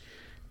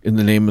In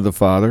the name of the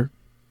Father,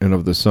 and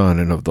of the Son,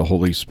 and of the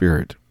Holy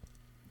Spirit.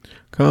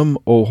 Come,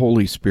 O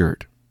Holy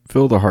Spirit,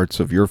 fill the hearts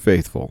of your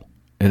faithful,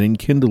 and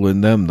enkindle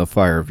in them the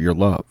fire of your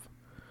love.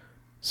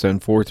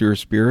 Send forth your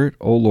Spirit,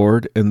 O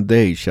Lord, and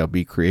they shall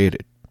be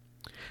created,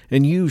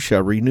 and you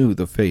shall renew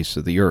the face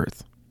of the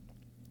earth.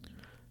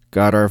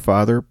 God our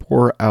Father,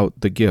 pour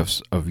out the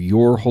gifts of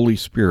your Holy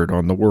Spirit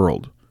on the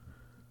world.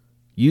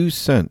 You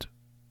sent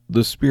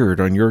the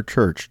Spirit on your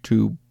church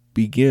to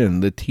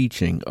begin the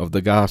teaching of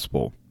the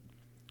gospel.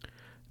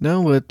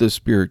 Now let the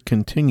Spirit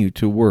continue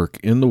to work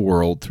in the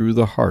world through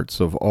the hearts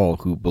of all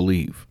who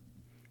believe.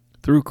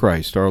 Through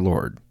Christ our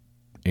Lord.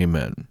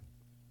 Amen.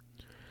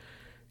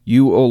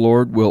 You, O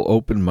Lord, will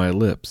open my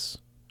lips,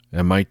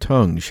 and my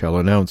tongue shall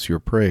announce your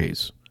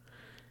praise.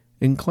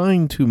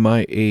 Incline to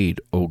my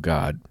aid, O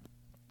God.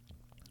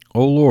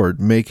 O Lord,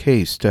 make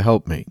haste to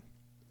help me.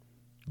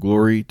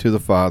 Glory to the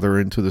Father,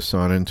 and to the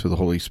Son, and to the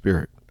Holy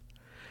Spirit,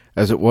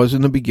 as it was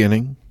in the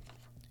beginning,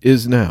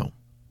 is now,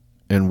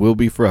 and will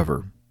be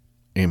forever.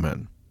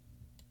 Amen.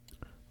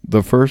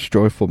 The first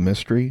joyful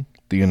mystery,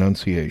 the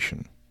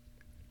Annunciation.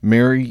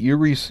 Mary, you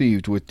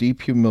received with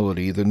deep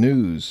humility the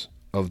news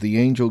of the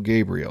angel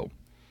Gabriel,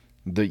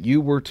 that you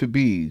were to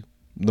be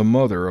the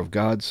mother of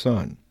God's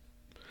Son.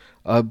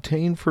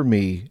 Obtain for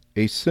me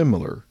a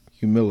similar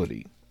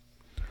humility.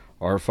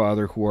 Our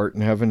Father, who art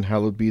in heaven,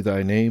 hallowed be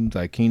thy name.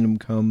 Thy kingdom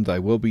come, thy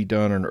will be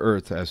done on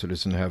earth as it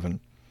is in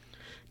heaven.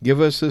 Give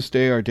us this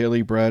day our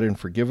daily bread, and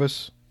forgive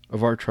us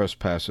of our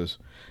trespasses,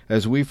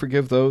 as we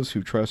forgive those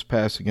who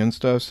trespass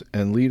against us,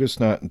 and lead us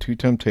not into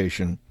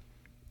temptation,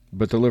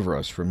 but deliver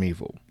us from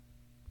evil.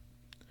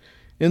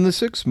 In the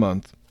 6th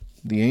month,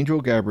 the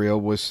angel Gabriel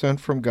was sent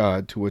from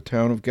God to a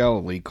town of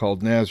Galilee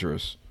called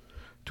Nazareth,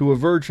 to a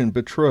virgin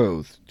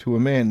betrothed to a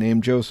man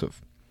named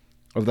Joseph,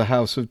 of the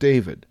house of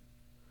David.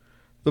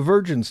 The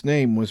virgin's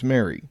name was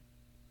Mary.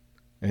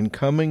 And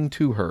coming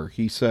to her,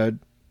 he said,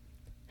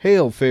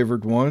 Hail,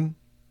 favored one,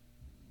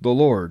 the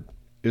Lord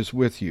is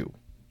with you.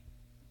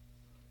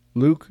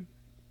 Luke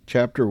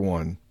chapter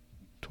 1,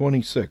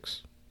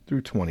 26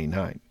 through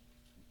 29.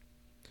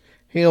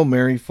 Hail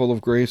Mary, full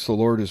of grace, the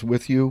Lord is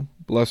with you.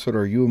 Blessed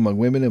are you among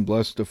women, and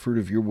blessed the fruit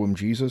of your womb,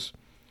 Jesus.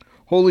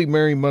 Holy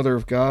Mary, Mother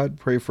of God,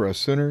 pray for us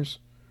sinners,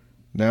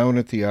 now and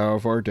at the hour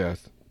of our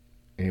death.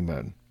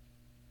 Amen.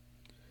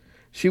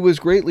 She was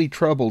greatly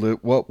troubled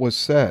at what was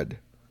said,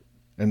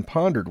 and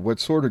pondered what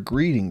sort of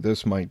greeting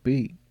this might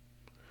be.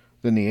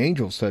 Then the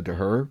angel said to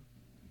her,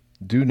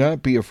 Do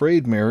not be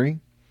afraid,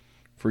 Mary,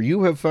 for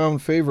you have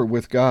found favor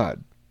with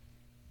God.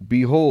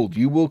 Behold,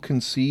 you will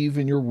conceive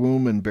in your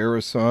womb and bear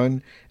a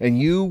son, and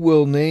you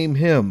will name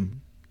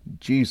him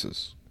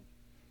Jesus.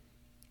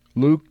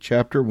 Luke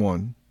chapter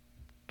 1,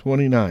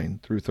 29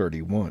 through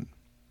 31.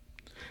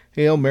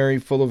 Hail Mary,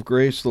 full of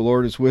grace, the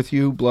Lord is with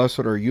you.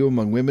 Blessed are you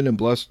among women, and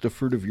blessed the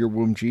fruit of your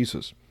womb,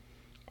 Jesus.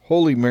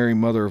 Holy Mary,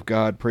 Mother of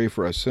God, pray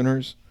for us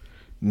sinners,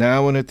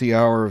 now and at the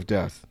hour of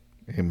death.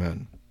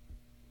 Amen.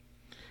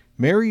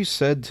 Mary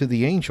said to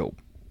the angel,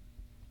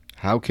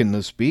 How can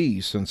this be,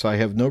 since I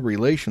have no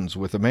relations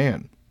with a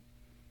man?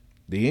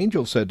 The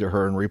angel said to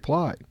her in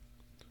reply,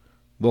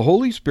 The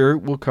Holy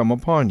Spirit will come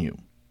upon you,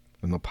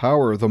 and the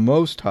power of the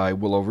Most High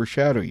will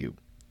overshadow you.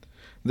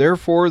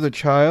 Therefore the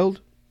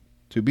child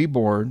to be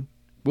born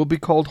will be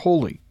called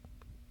Holy,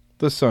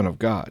 the Son of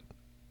God.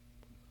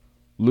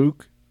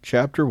 Luke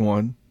chapter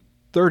 1,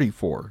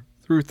 34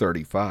 through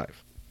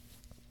 35.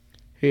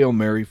 Hail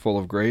Mary, full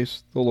of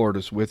grace, the Lord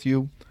is with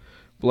you.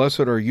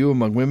 Blessed are you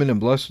among women, and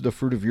blessed the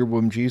fruit of your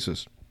womb,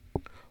 Jesus.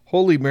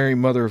 Holy Mary,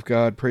 Mother of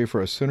God, pray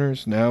for us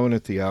sinners, now and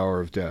at the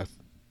hour of death.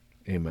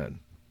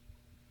 Amen.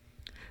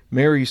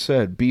 Mary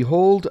said,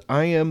 Behold,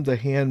 I am the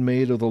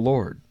handmaid of the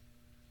Lord.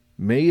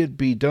 May it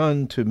be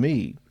done to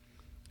me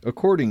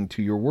according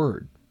to your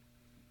word.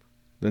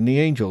 Then the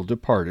angel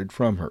departed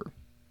from her.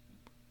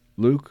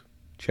 Luke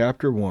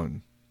chapter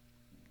 1,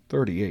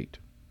 38.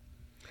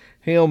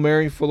 Hail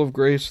Mary, full of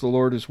grace, the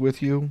Lord is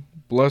with you.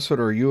 Blessed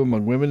are you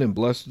among women, and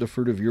blessed the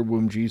fruit of your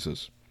womb,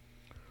 Jesus.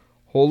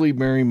 Holy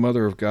Mary,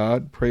 Mother of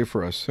God, pray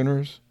for us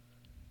sinners,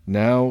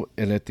 now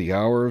and at the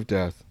hour of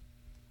death.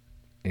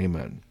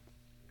 Amen.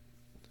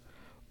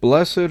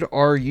 Blessed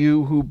are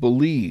you who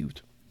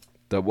believed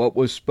that what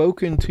was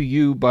spoken to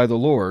you by the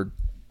Lord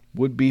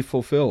would be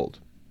fulfilled.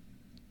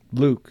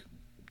 Luke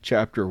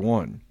chapter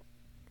 1,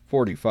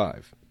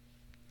 45.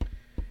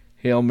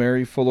 Hail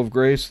Mary, full of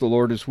grace, the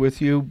Lord is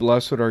with you.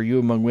 Blessed are you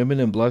among women,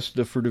 and blessed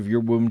the fruit of your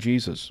womb,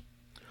 Jesus.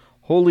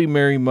 Holy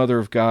Mary, Mother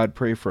of God,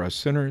 pray for us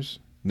sinners,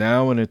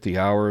 now and at the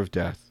hour of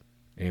death.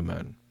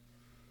 Amen.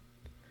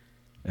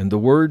 And the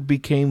Word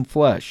became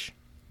flesh,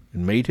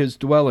 and made his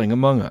dwelling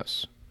among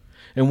us.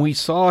 And we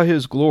saw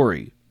his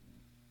glory,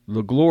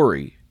 the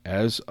glory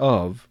as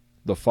of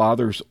the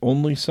Father's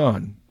only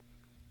Son,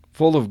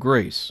 full of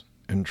grace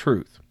and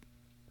truth.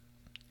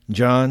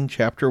 John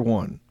chapter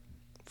 1,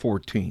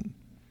 14.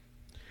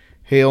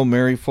 Hail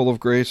Mary, full of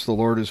grace, the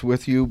Lord is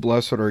with you.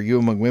 Blessed are you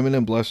among women,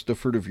 and blessed the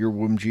fruit of your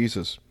womb,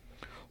 Jesus.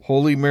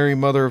 Holy Mary,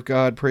 Mother of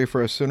God, pray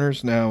for us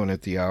sinners, now and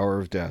at the hour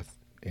of death.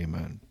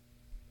 Amen.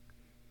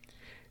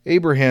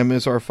 Abraham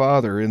is our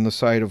father in the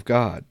sight of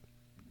God,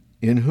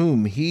 in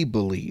whom he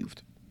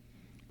believed,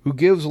 who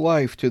gives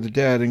life to the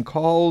dead and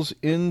calls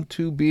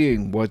into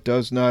being what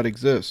does not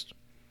exist.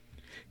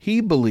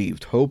 He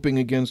believed, hoping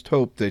against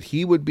hope, that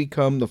he would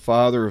become the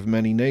father of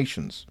many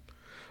nations,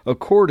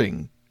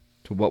 according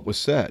to what was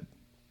said,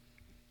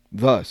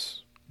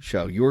 "Thus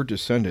shall your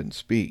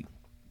descendants be."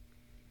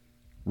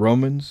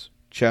 Romans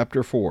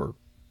chapter 4,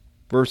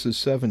 verses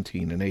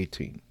 17 and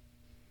 18.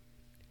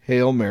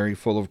 Hail Mary,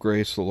 full of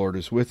grace, the Lord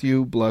is with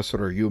you. Blessed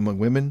are you among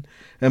women,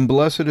 and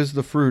blessed is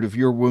the fruit of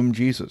your womb,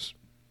 Jesus.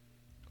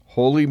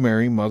 Holy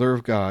Mary, Mother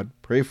of God,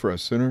 pray for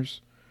us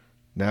sinners,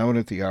 now and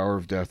at the hour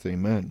of death.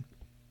 Amen.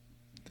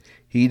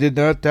 He did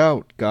not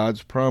doubt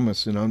God's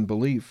promise in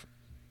unbelief.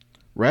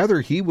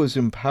 Rather, he was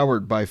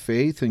empowered by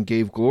faith and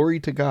gave glory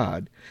to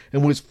God,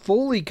 and was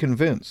fully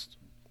convinced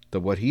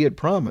that what he had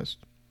promised,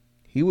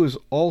 he was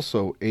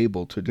also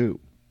able to do.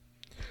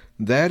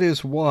 That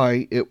is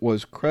why it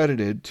was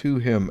credited to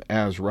him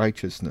as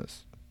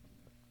righteousness.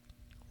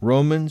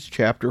 Romans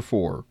chapter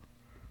 4,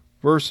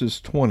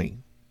 verses 20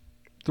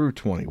 through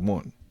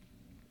 21.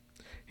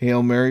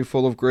 Hail Mary,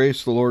 full of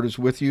grace, the Lord is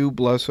with you.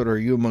 Blessed are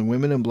you among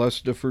women, and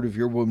blessed the fruit of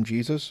your womb,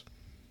 Jesus.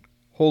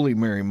 Holy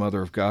Mary,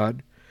 Mother of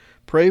God,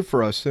 pray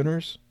for us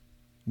sinners,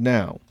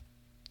 now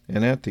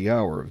and at the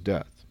hour of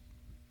death.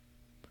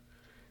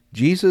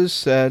 Jesus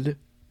said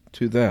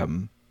to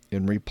them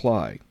in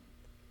reply,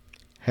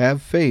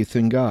 "Have faith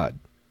in God.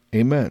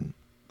 Amen.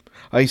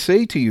 I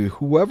say to you,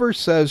 whoever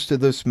says to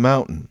this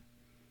mountain,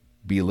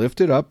 'Be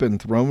lifted up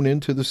and thrown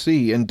into the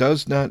sea,' and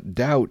does not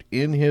doubt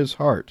in his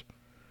heart,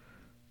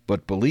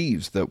 but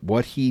believes that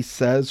what he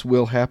says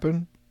will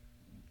happen,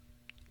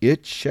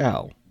 it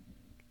shall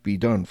be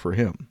done for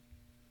him."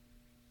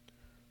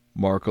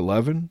 Mark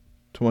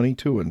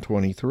 11:22 and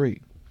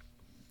 23.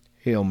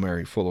 Hail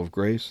Mary, full of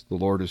grace, the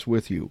Lord is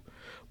with you.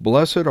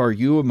 Blessed are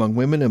you among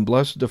women, and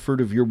blessed the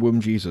fruit of your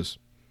womb, Jesus.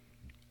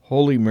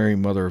 Holy Mary,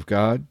 Mother of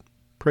God,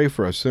 pray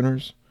for us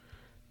sinners,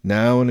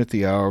 now and at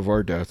the hour of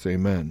our death.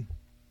 Amen.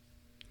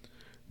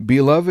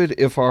 Beloved,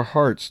 if our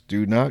hearts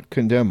do not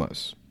condemn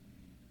us,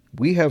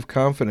 we have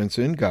confidence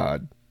in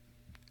God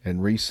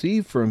and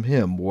receive from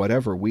him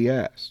whatever we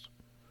ask,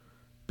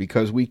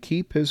 because we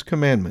keep his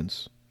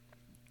commandments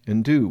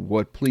and do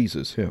what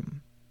pleases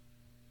him.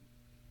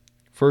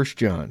 1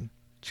 John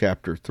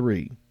chapter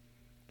 3,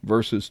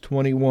 verses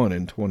 21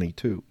 and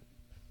 22.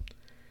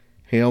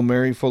 Hail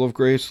Mary, full of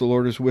grace, the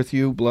Lord is with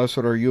you. Blessed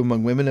are you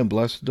among women, and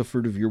blessed the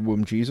fruit of your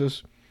womb,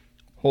 Jesus.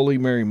 Holy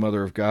Mary,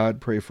 Mother of God,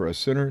 pray for us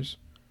sinners,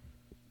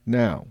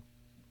 now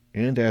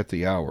and at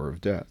the hour of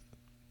death.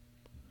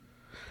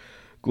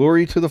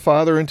 Glory to the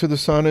Father, and to the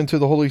Son, and to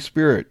the Holy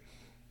Spirit,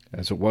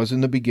 as it was in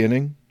the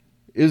beginning,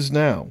 is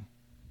now,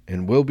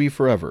 and will be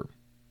forever.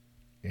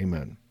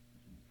 Amen.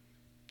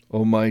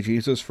 O my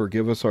Jesus,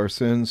 forgive us our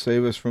sins,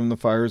 save us from the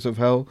fires of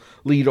hell,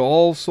 lead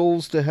all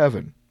souls to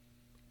heaven,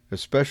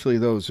 especially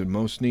those in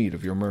most need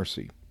of your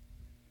mercy.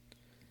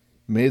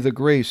 May the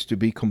grace to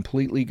be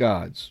completely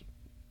God's,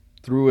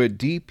 through a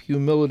deep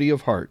humility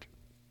of heart,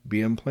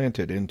 be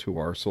implanted into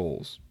our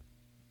souls.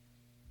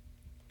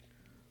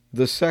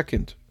 The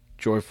second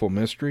joyful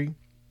mystery,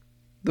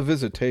 the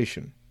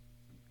Visitation.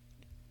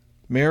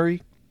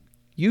 Mary,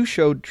 you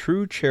showed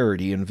true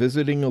charity in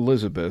visiting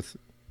Elizabeth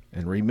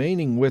and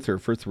remaining with her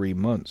for 3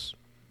 months,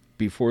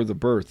 before the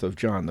birth of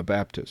John the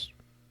Baptist.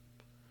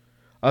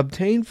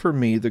 Obtain for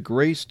me the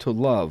grace to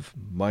love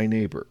my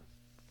neighbor.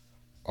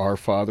 Our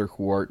Father,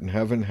 who art in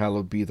heaven,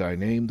 hallowed be thy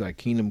name. Thy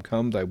kingdom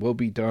come, thy will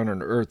be done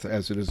on earth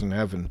as it is in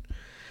heaven.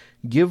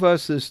 Give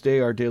us this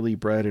day our daily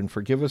bread, and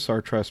forgive us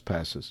our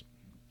trespasses,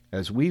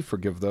 as we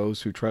forgive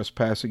those who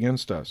trespass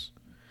against us.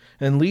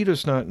 And lead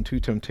us not into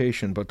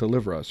temptation, but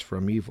deliver us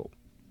from evil.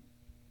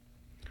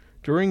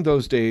 During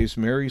those days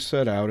Mary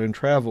set out and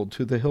traveled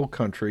to the hill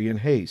country in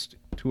haste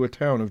to a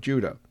town of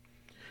Judah,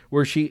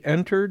 where she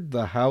entered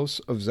the house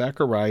of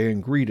Zechariah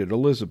and greeted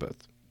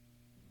Elizabeth.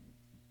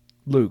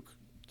 Luke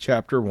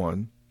chapter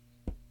 1,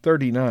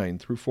 39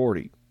 through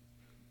 40.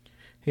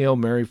 Hail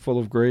Mary, full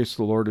of grace,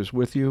 the Lord is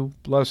with you.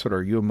 Blessed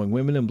are you among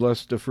women, and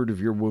blessed the fruit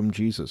of your womb,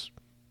 Jesus.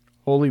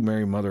 Holy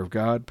Mary, Mother of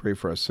God, pray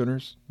for us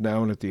sinners,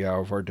 now and at the hour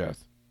of our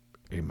death.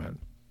 Amen.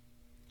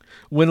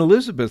 When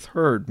Elizabeth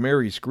heard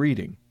Mary's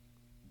greeting,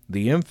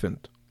 the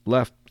infant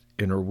leapt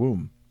in her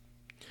womb.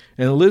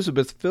 And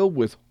Elizabeth, filled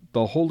with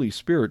the Holy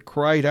Spirit,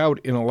 cried out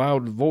in a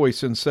loud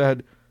voice and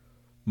said,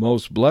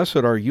 Most blessed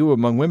are you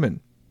among women,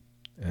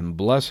 and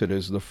blessed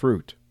is the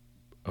fruit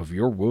of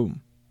your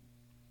womb.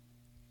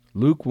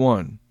 Luke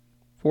 1,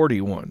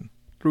 41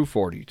 through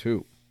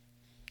 42.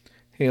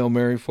 Hail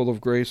Mary, full of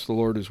grace, the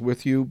Lord is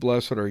with you.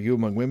 Blessed are you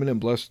among women, and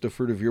blessed the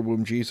fruit of your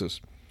womb, Jesus.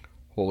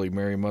 Holy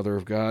Mary, Mother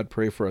of God,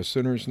 pray for us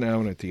sinners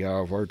now and at the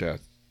hour of our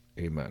death.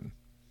 Amen.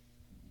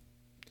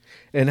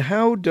 And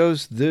how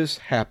does this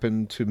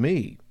happen to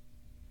me,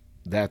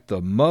 that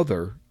the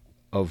mother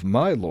of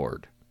my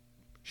Lord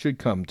should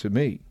come to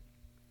me?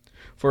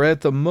 For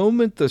at the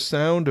moment the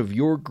sound of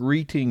your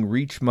greeting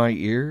reached my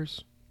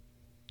ears,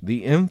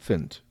 the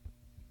infant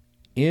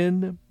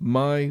in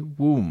my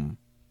womb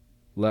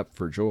leapt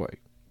for joy.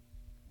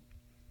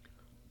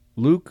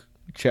 Luke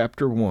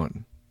chapter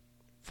 1,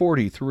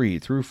 43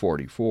 through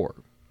 44.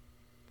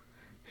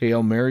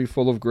 Hail Mary,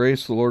 full of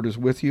grace, the Lord is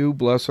with you.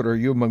 Blessed are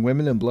you among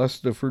women, and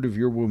blessed the fruit of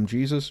your womb,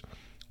 Jesus.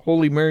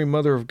 Holy Mary,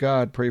 Mother of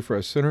God, pray for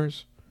us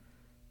sinners,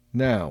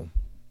 now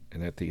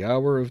and at the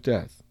hour of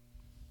death.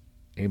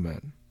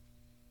 Amen.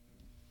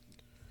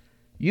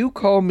 You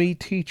call me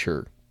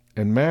teacher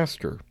and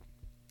master,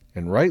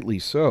 and rightly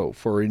so,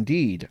 for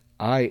indeed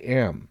I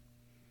am.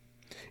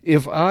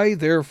 If I,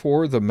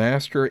 therefore, the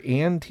master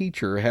and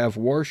teacher, have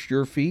washed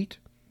your feet,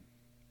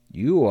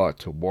 you ought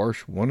to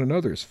wash one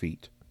another's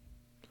feet.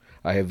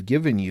 I have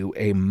given you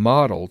a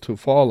model to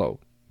follow,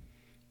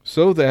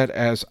 so that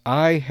as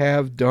I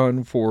have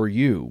done for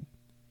you,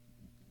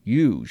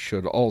 you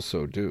should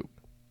also do.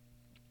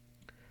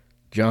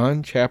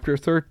 John chapter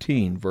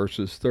 13,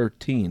 verses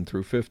 13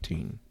 through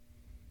 15.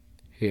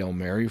 Hail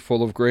Mary,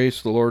 full of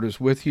grace, the Lord is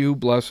with you.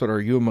 Blessed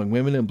are you among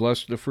women, and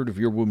blessed the fruit of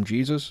your womb,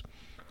 Jesus.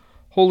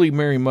 Holy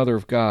Mary, Mother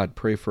of God,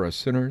 pray for us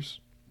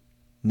sinners,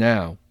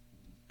 now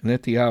and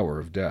at the hour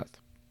of death.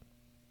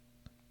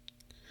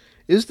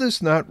 Is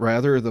this not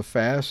rather the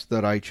fast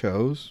that I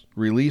chose,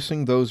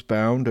 releasing those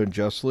bound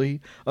unjustly,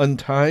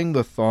 untying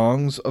the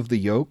thongs of the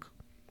yoke,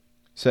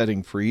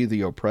 setting free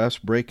the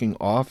oppressed, breaking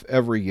off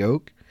every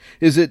yoke?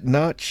 Is it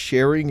not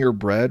sharing your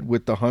bread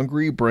with the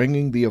hungry,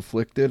 bringing the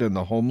afflicted and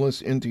the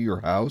homeless into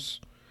your house,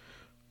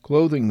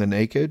 clothing the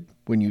naked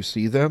when you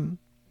see them,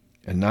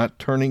 and not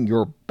turning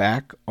your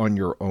back on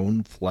your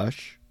own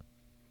flesh?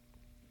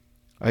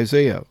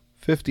 Isaiah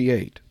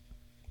 58,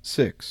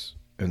 6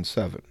 and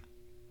 7.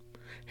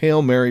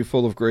 Hail Mary,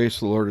 full of grace,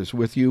 the Lord is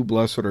with you.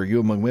 Blessed are you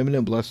among women,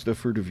 and blessed the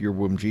fruit of your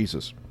womb,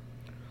 Jesus.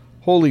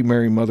 Holy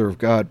Mary, Mother of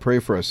God, pray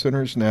for us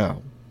sinners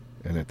now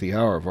and at the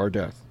hour of our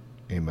death.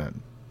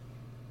 Amen.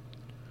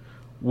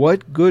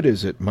 What good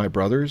is it, my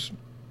brothers,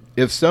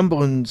 if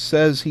someone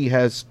says he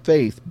has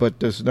faith but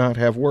does not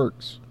have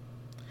works?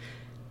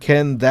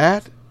 Can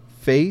that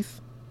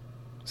faith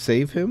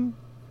save him?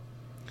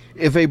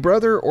 If a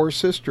brother or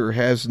sister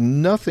has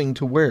nothing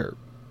to wear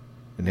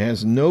and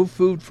has no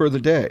food for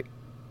the day,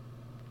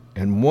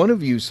 and one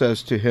of you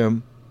says to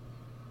him,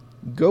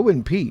 "Go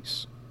in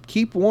peace,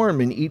 keep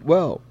warm and eat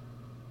well,"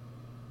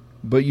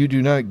 but you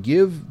do not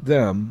give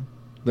them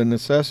the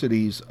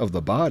necessities of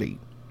the body,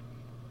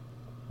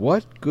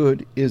 what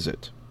good is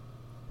it?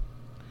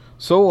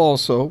 So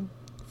also,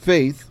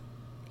 faith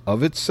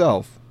of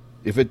itself,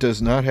 if it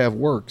does not have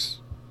works,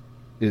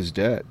 is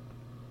dead.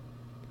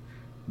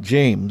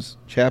 James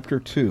chapter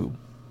 2,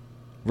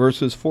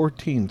 verses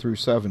 14 through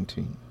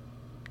 17.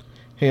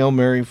 Hail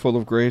Mary, full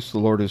of grace, the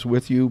Lord is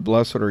with you.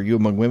 Blessed are you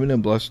among women,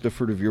 and blessed the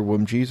fruit of your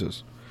womb,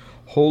 Jesus.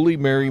 Holy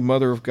Mary,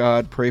 Mother of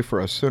God, pray for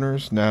us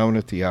sinners, now and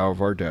at the hour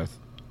of our death.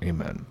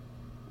 Amen.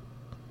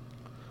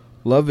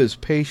 Love is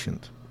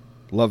patient.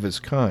 Love is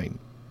kind.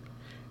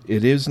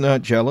 It is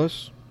not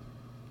jealous.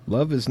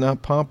 Love is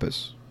not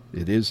pompous.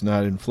 It is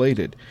not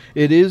inflated.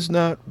 It is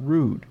not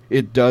rude.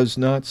 It does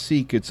not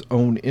seek its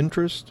own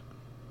interest.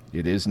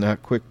 It is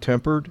not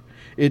quick-tempered.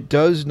 It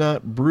does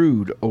not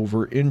brood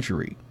over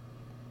injury.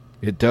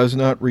 It does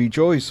not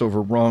rejoice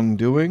over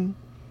wrongdoing,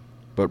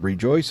 but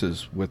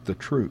rejoices with the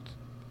truth.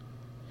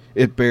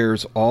 It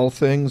bears all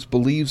things,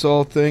 believes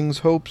all things,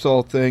 hopes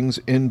all things,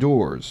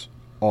 endures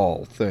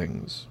all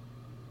things.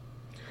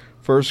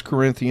 1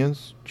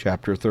 Corinthians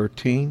chapter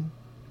 13,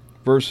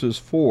 verses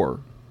 4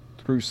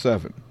 through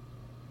 7.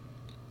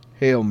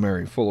 Hail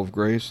Mary, full of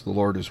grace, the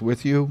Lord is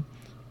with you.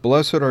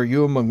 Blessed are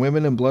you among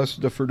women, and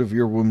blessed the fruit of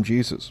your womb,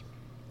 Jesus.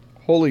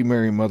 Holy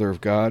Mary, Mother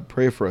of God,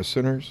 pray for us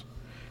sinners,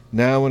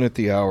 now and at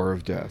the hour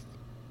of death.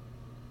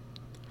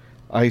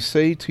 I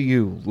say to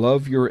you,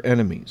 love your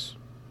enemies,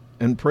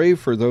 and pray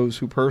for those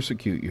who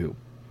persecute you,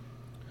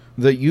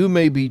 that you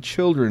may be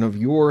children of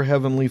your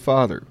heavenly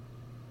Father.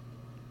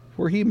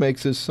 For he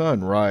makes his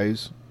sun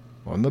rise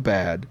on the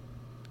bad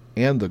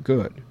and the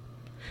good,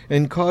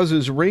 and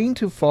causes rain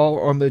to fall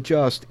on the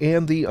just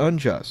and the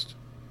unjust.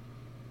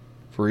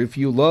 For if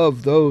you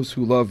love those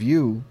who love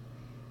you,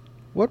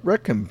 what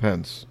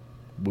recompense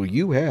will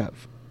you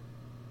have?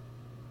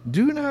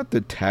 Do not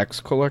the tax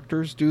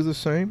collectors do the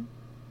same?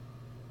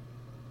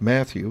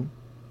 Matthew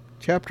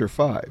chapter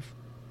 5,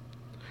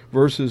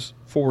 verses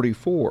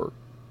 44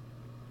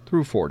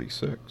 through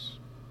 46.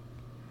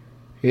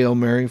 Hail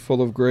Mary,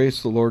 full of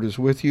grace, the Lord is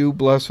with you.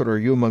 Blessed are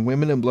you among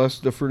women, and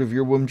blessed the fruit of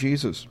your womb,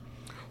 Jesus.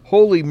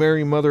 Holy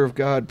Mary, Mother of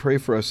God, pray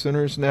for us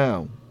sinners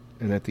now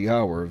and at the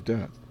hour of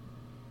death.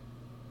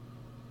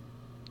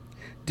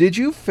 Did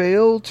you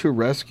fail to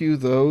rescue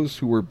those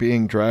who were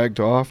being dragged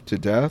off to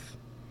death?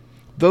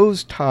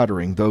 Those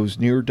tottering, those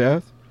near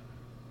death?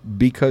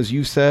 Because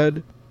you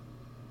said,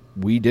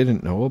 "We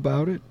didn't know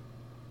about it"?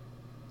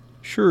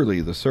 Surely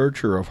the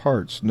searcher of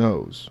hearts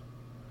knows,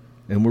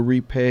 and will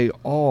repay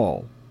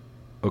all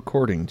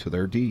according to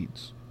their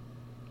deeds.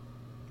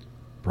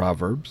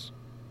 Proverbs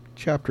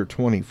chapter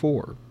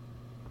 24,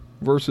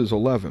 verses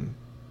 11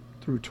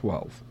 through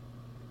 12.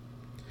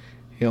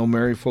 Hail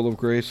Mary, full of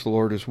grace, the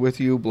Lord is with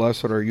you.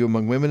 Blessed are you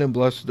among women, and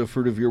blessed the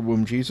fruit of your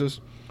womb, Jesus.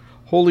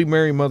 Holy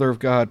Mary, Mother of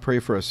God, pray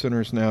for us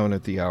sinners now and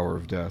at the hour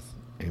of death.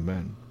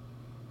 Amen.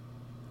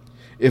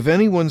 If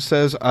anyone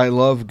says, I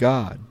love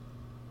God,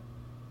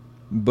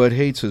 but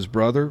hates his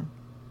brother,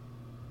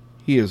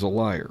 he is a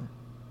liar.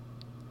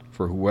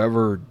 For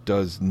whoever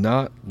does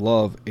not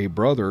love a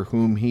brother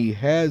whom he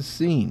has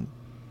seen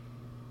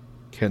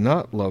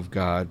cannot love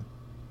God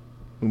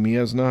whom he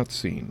has not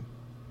seen.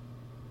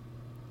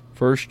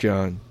 1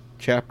 John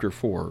chapter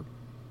 4,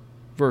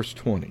 verse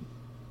 20.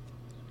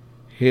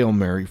 Hail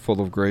Mary,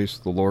 full of grace,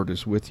 the Lord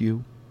is with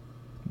you.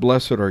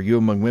 Blessed are you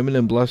among women,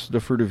 and blessed the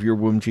fruit of your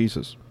womb,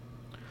 Jesus.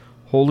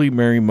 Holy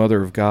Mary,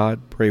 Mother of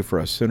God, pray for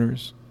us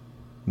sinners,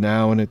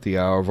 now and at the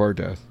hour of our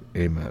death.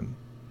 Amen.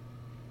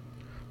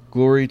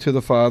 Glory to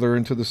the Father,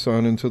 and to the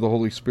Son, and to the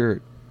Holy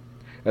Spirit,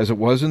 as it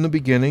was in the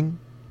beginning,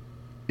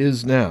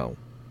 is now,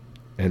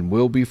 and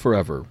will be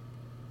forever.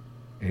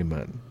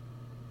 Amen.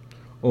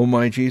 O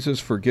my Jesus,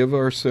 forgive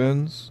our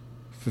sins,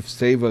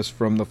 save us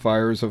from the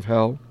fires of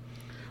hell,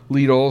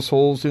 lead all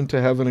souls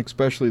into heaven,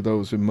 especially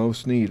those in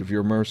most need of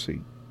your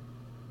mercy.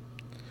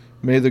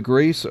 May the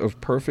grace of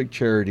perfect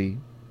charity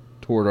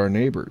toward our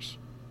neighbors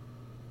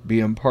be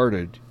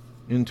imparted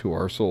into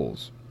our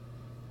souls.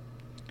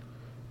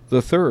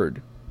 The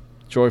third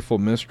joyful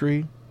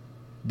mystery,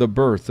 the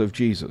birth of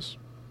Jesus.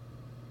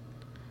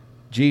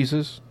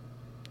 Jesus,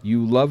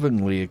 you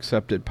lovingly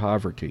accepted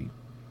poverty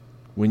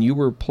when you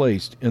were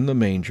placed in the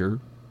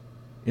manger,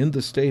 in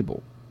the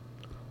stable,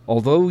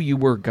 although you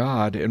were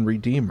God and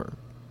Redeemer.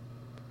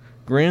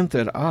 Grant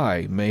that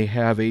I may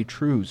have a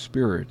true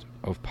spirit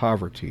of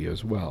poverty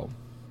as well.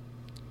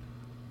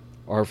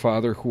 Our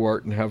Father, who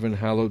art in heaven,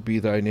 hallowed be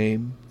thy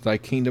name. Thy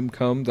kingdom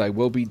come, thy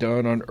will be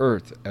done on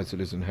earth as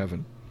it is in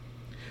heaven.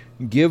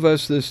 Give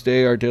us this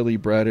day our daily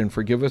bread, and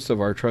forgive us of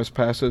our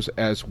trespasses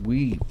as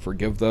we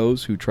forgive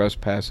those who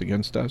trespass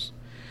against us.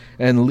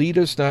 And lead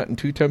us not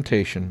into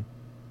temptation,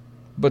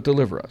 but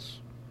deliver us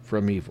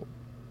from evil.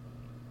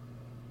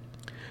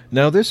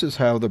 Now this is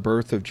how the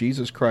birth of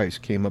Jesus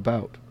Christ came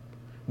about.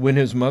 When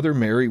his mother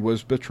Mary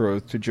was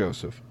betrothed to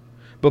Joseph,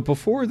 but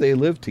before they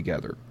lived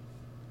together,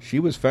 she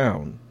was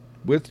found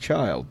with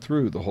child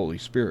through the Holy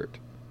Spirit.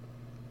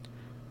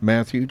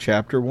 Matthew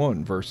chapter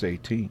 1, verse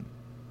 18.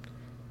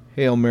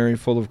 Hail Mary,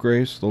 full of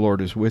grace, the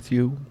Lord is with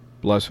you.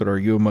 Blessed are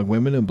you among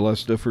women, and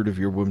blessed the fruit of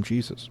your womb,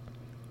 Jesus.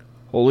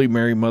 Holy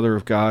Mary, Mother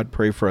of God,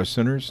 pray for us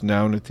sinners,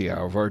 now and at the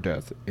hour of our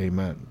death.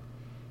 Amen.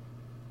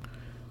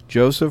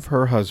 Joseph,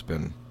 her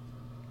husband,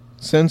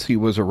 since he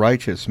was a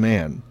righteous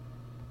man,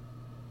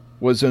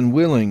 was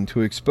unwilling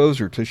to expose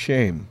her to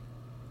shame,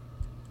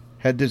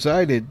 had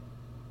decided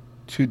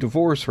to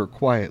divorce her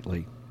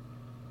quietly.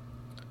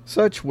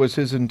 Such was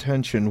his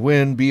intention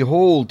when,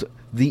 behold,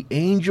 the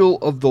angel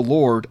of the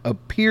Lord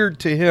appeared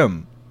to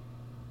him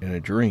in a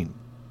dream.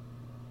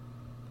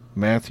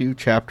 Matthew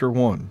chapter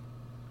 1,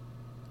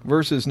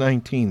 verses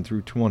 19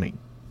 through 20.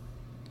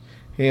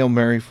 Hail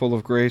Mary, full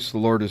of grace, the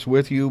Lord is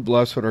with you.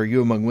 Blessed are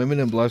you among women,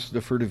 and blessed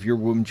the fruit of your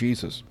womb,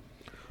 Jesus.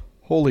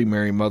 Holy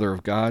Mary, Mother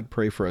of God,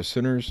 pray for us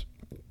sinners,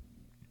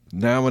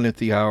 now and at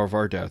the hour of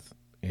our death.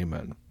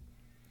 Amen.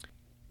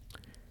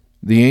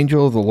 The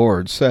angel of the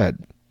Lord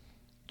said,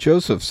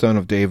 Joseph, son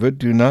of David,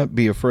 do not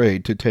be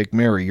afraid to take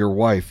Mary, your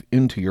wife,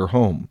 into your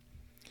home,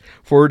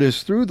 for it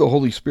is through the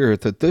Holy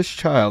Spirit that this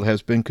child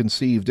has been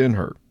conceived in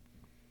her.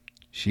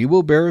 She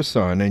will bear a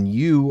son, and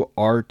you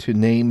are to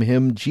name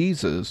him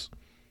Jesus,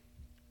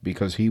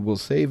 because he will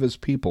save his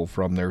people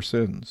from their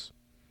sins.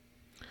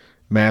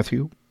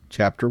 Matthew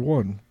chapter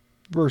 1,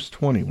 verse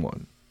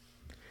 21.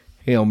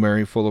 Hail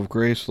Mary, full of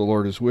grace, the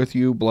Lord is with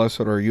you.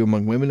 Blessed are you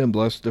among women, and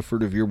blessed the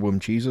fruit of your womb,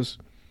 Jesus.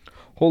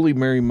 Holy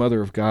Mary,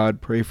 Mother of God,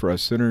 pray for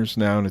us sinners,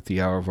 now and at the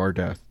hour of our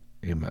death.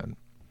 Amen.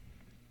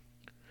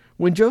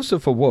 When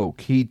Joseph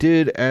awoke, he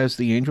did as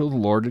the angel of the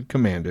Lord had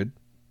commanded,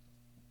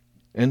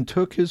 and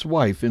took his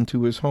wife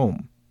into his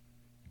home.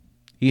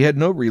 He had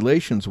no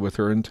relations with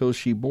her until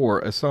she bore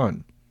a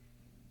son,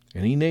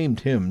 and he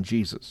named him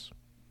Jesus.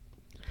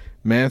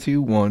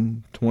 Matthew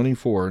 1,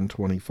 24 and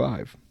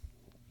 25.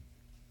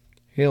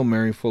 Hail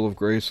Mary, full of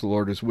grace, the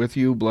Lord is with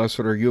you. Blessed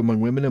are you among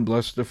women, and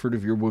blessed the fruit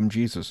of your womb,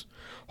 Jesus.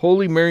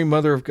 Holy Mary,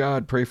 Mother of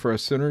God, pray for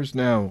us sinners,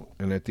 now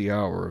and at the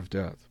hour of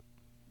death.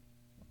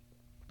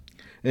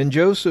 And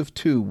Joseph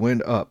too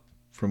went up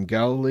from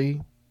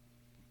Galilee,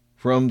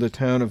 from the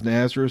town of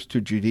Nazareth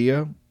to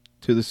Judea,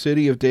 to the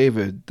city of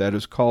David that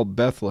is called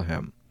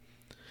Bethlehem,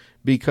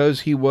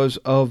 because he was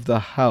of the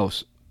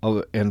house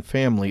and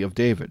family of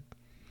David,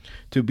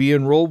 to be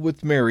enrolled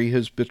with Mary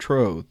his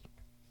betrothed,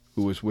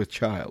 who was with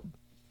child.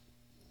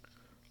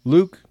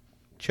 Luke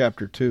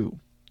chapter 2,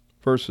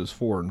 verses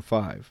 4 and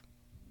 5.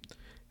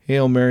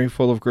 Hail Mary,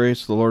 full of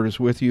grace, the Lord is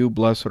with you.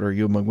 Blessed are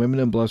you among women,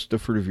 and blessed the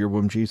fruit of your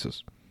womb,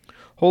 Jesus.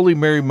 Holy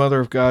Mary,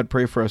 Mother of God,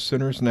 pray for us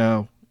sinners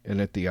now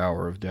and at the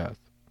hour of death.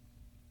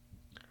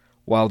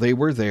 While they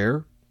were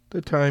there,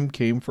 the time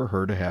came for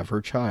her to have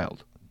her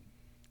child,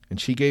 and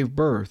she gave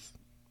birth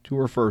to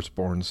her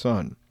firstborn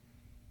son.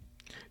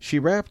 She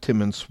wrapped him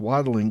in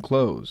swaddling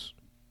clothes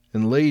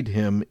and laid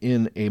him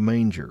in a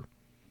manger,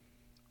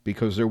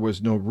 because there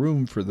was no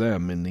room for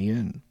them in the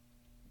inn.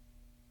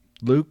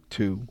 Luke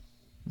 2,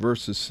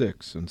 verses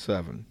 6 and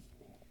 7.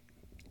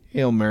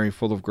 Hail Mary,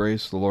 full of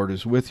grace, the Lord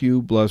is with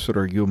you. Blessed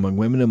are you among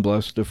women, and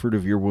blessed the fruit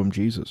of your womb,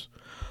 Jesus.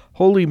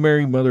 Holy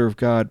Mary, Mother of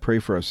God, pray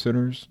for us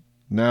sinners,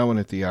 now and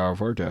at the hour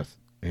of our death.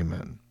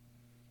 Amen.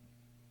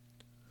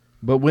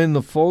 But when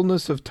the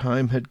fullness of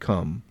time had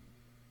come,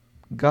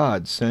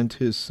 God sent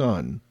his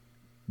Son,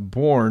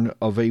 born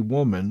of a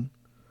woman,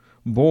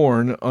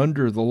 born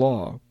under the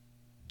law,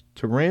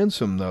 to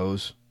ransom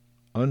those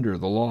under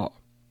the law,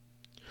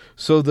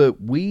 so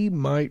that we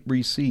might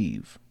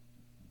receive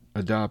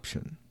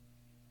adoption.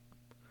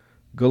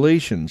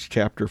 Galatians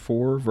chapter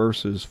 4,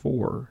 verses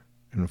 4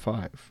 and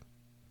 5.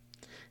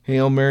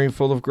 Hail Mary,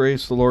 full of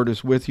grace, the Lord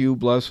is with you.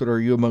 Blessed are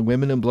you among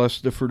women, and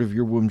blessed the fruit of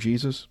your womb,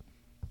 Jesus.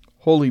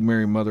 Holy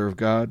Mary, Mother of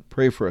God,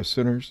 pray for us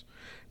sinners,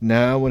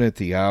 now and at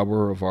the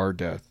hour of our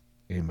death.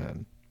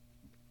 Amen.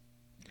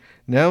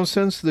 Now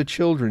since the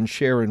children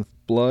share in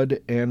blood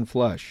and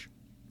flesh,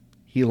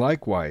 he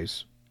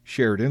likewise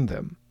shared in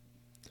them,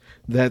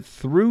 that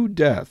through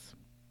death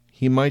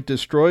he might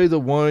destroy the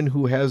one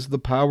who has the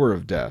power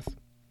of death,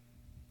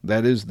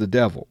 that is, the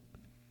devil,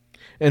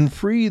 and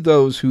free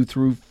those who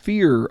through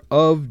fear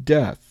of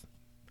death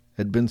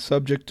had been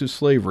subject to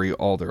slavery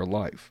all their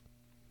life.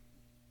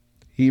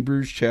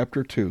 Hebrews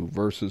chapter 2,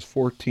 verses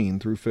 14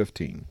 through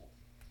 15.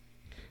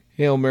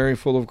 Hail Mary,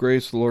 full of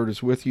grace, the Lord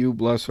is with you.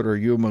 Blessed are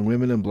you among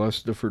women, and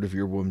blessed the fruit of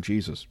your womb,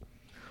 Jesus.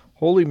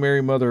 Holy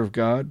Mary, Mother of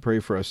God, pray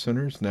for us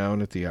sinners, now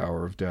and at the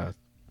hour of death.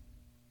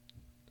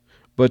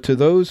 But to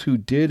those who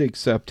did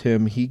accept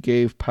him, he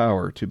gave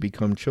power to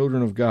become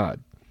children of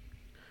God,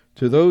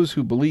 to those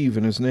who believe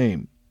in his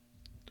name,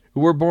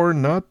 who were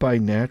born not by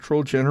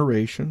natural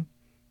generation,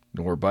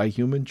 nor by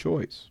human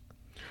choice,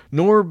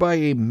 nor by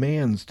a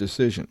man's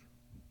decision,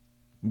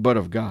 but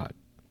of God.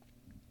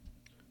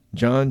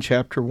 John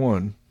chapter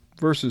 1,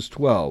 verses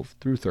 12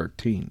 through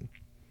 13.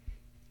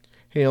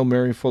 Hail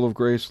Mary, full of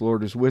grace, the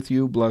Lord is with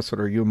you. Blessed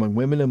are you among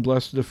women, and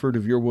blessed the fruit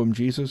of your womb,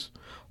 Jesus.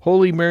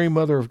 Holy Mary,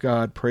 Mother of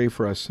God, pray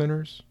for us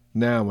sinners,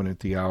 now and at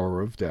the hour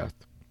of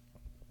death.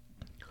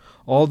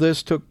 All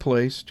this took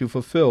place to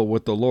fulfill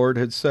what the Lord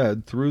had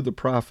said through the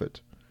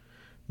prophet.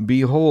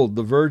 Behold,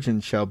 the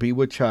virgin shall be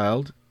with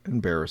child,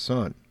 and bear a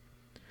son,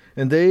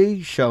 and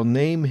they shall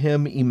name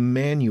him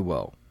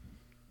Emmanuel,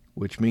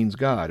 which means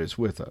God is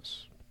with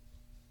us.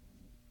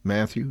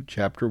 Matthew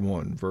chapter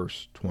 1,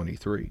 verse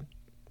 23.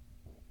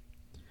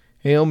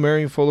 Hail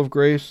Mary, full of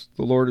grace,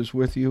 the Lord is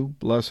with you.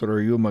 Blessed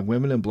are you among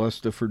women, and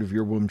blessed the fruit of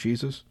your womb,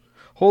 Jesus.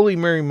 Holy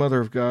Mary, Mother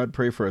of God,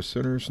 pray for us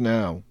sinners,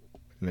 now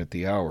and at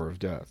the hour of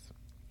death.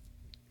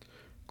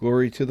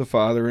 Glory to the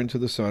Father, and to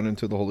the Son, and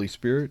to the Holy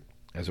Spirit,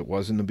 as it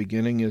was in the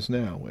beginning, is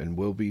now, and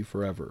will be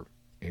forever.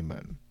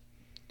 Amen.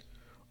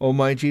 O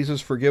my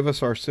Jesus, forgive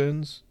us our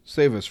sins,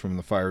 save us from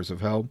the fires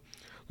of hell,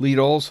 lead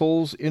all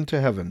souls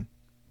into heaven,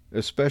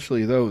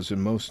 especially those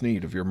in most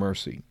need of your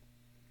mercy.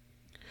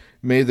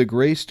 May the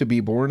grace to be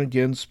born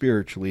again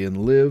spiritually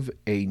and live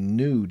a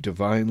new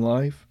divine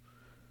life,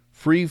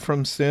 free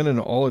from sin and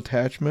all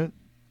attachment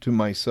to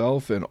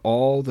myself and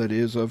all that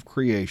is of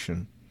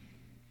creation,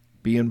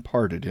 be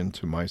imparted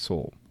into my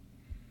soul.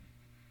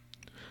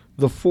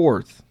 The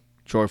fourth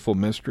joyful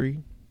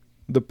mystery,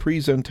 the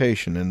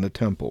presentation in the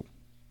temple.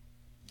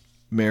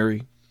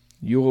 Mary,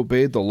 you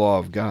obeyed the law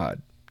of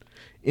God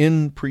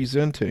in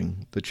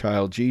presenting the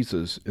child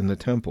Jesus in the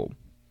temple.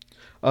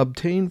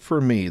 Obtain for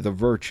me the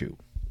virtue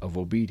of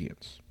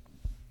obedience.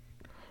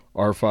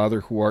 Our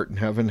Father, who art in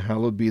heaven,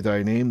 hallowed be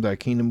thy name. Thy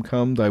kingdom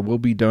come, thy will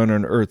be done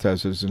on earth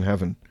as is in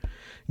heaven.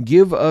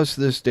 Give us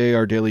this day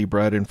our daily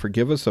bread, and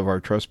forgive us of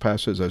our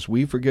trespasses as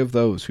we forgive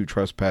those who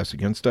trespass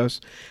against us.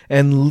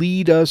 And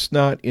lead us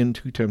not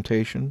into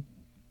temptation,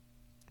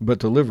 but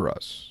deliver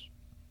us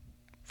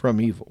from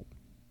evil.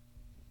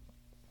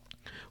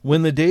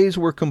 When the days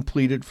were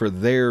completed for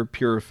their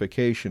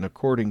purification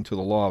according to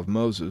the law of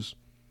Moses,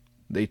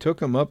 they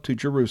took him up to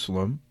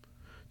Jerusalem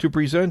to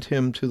present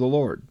him to the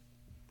Lord.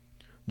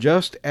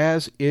 Just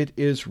as it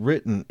is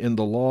written in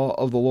the law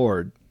of the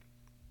Lord,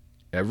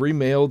 every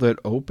male that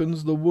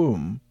opens the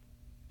womb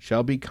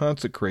shall be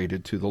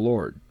consecrated to the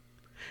Lord,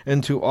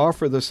 and to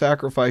offer the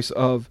sacrifice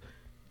of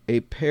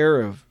a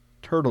pair of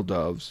turtle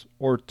doves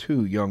or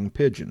 2 young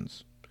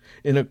pigeons,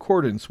 in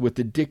accordance with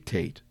the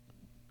dictate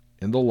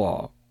in the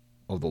law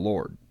of the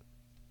Lord.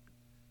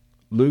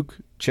 Luke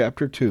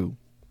chapter 2,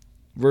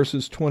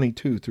 verses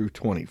 22 through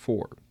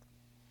 24.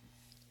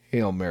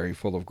 Hail Mary,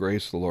 full of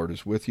grace, the Lord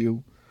is with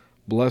you.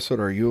 Blessed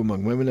are you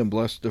among women, and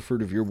blessed the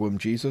fruit of your womb,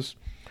 Jesus.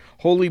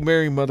 Holy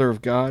Mary, Mother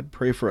of God,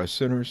 pray for us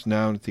sinners,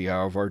 now and at the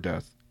hour of our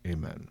death.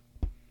 Amen.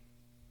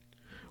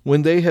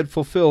 When they had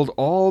fulfilled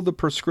all the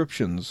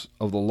prescriptions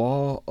of the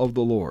law of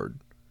the Lord,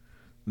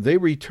 they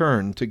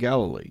returned to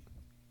Galilee,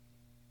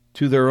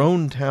 to their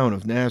own town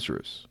of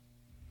Nazareth.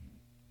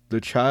 The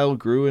child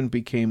grew and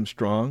became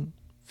strong,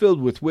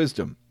 filled with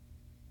wisdom,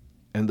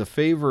 and the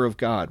favor of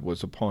God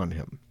was upon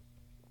him.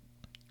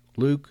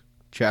 Luke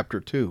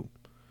chapter 2,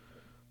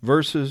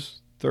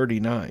 verses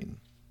 39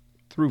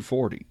 through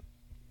 40.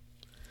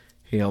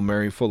 Hail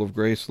Mary, full of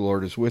grace, the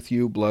Lord is with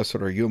you. Blessed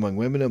are you among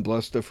women, and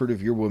blessed the fruit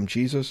of your womb,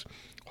 Jesus.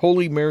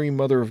 Holy Mary,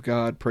 Mother of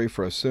God, pray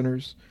for us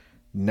sinners,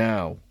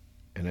 now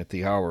and at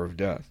the hour of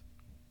death.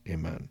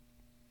 Amen.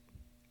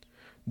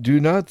 Do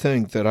not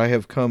think that I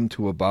have come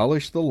to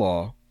abolish the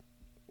law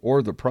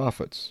or the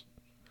prophets.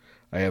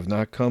 I have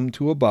not come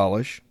to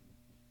abolish,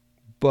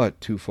 but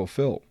to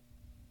fulfill.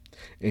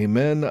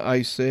 Amen,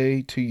 I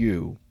say to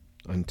you,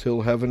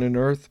 until heaven and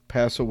earth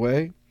pass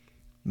away,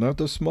 not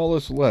the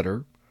smallest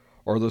letter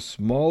or the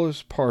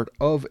smallest part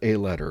of a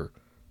letter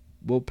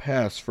will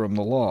pass from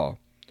the law,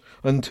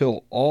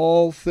 until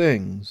all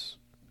things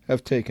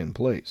have taken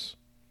place.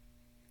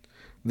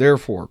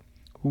 Therefore,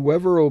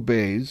 whoever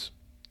obeys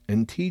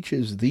and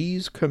teaches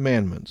these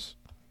commandments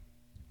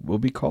will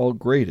be called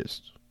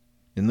greatest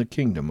in the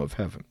kingdom of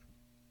heaven.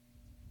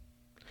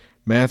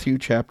 Matthew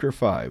chapter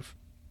 5,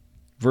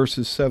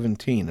 verses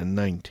 17 and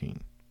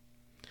 19.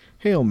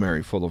 Hail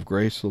Mary, full of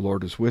grace, the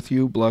Lord is with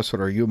you. Blessed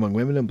are you among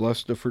women, and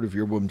blessed the fruit of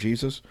your womb,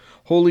 Jesus.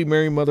 Holy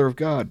Mary, Mother of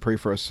God, pray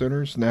for us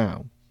sinners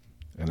now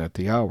and at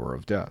the hour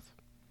of death.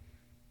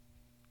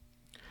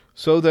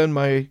 So then,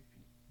 my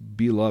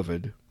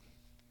beloved,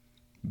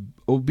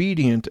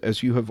 obedient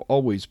as you have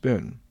always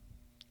been,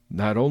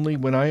 not only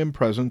when I am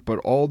present, but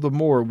all the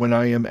more when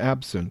I am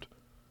absent,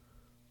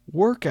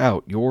 work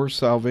out your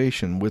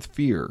salvation with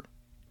fear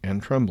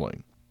and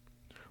trembling.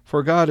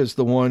 For God is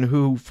the one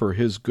who, for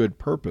his good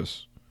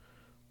purpose,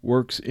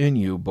 works in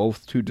you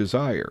both to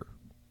desire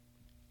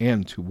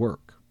and to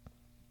work.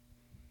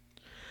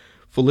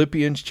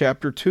 Philippians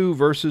chapter 2,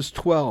 verses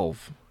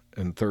 12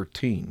 and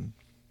 13.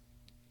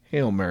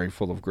 Hail Mary,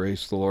 full of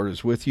grace, the Lord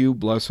is with you.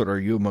 Blessed are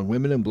you among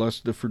women, and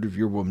blessed the fruit of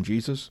your womb,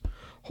 Jesus.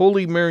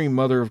 Holy Mary,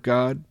 Mother of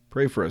God,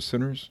 pray for us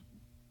sinners,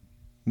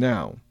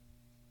 now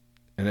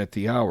and at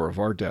the hour of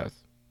our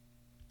death.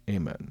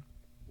 Amen.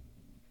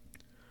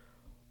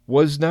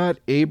 Was not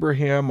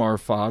Abraham our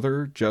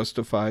father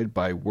justified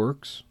by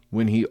works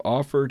when he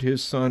offered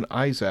his son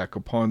Isaac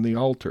upon the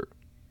altar?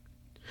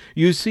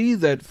 You see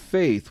that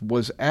faith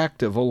was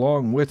active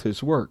along with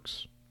his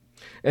works,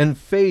 and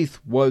faith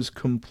was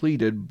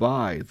completed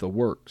by the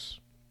works.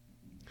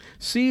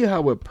 See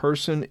how a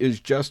person is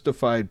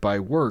justified by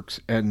works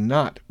and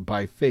not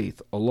by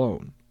faith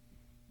alone.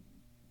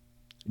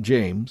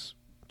 James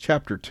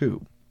chapter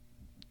 2,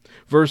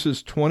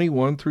 verses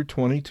 21 through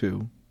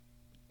 22,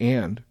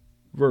 and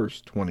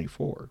verse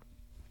 24.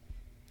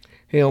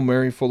 Hail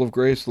Mary, full of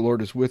grace, the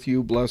Lord is with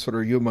you. Blessed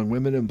are you among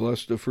women, and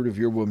blessed the fruit of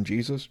your womb,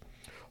 Jesus.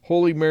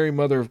 Holy Mary,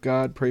 Mother of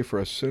God, pray for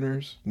us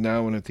sinners,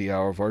 now and at the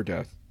hour of our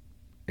death.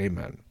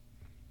 Amen.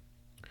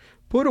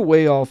 Put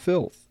away all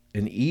filth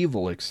and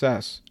evil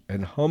excess,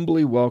 and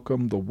humbly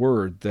welcome the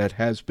word that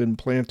has been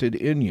planted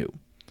in you,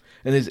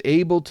 and is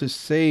able to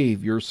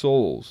save your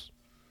souls.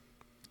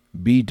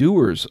 Be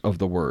doers of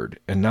the word,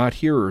 and not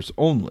hearers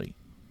only,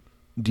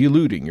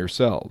 deluding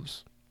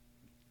yourselves.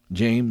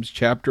 James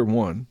chapter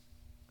 1,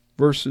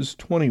 verses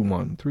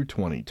 21 through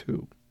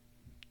 22.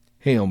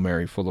 Hail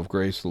Mary, full of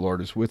grace, the Lord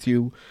is with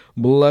you.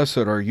 Blessed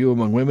are you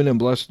among women, and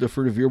blessed the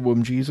fruit of your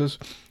womb, Jesus.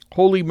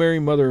 Holy Mary,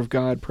 Mother of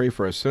God, pray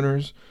for us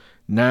sinners,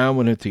 now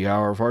and at the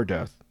hour of our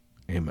death.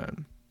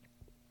 Amen.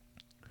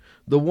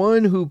 The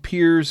one who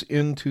peers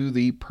into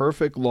the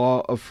perfect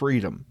law of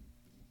freedom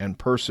and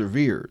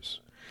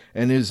perseveres,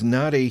 and is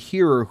not a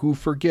hearer who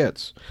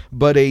forgets,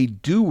 but a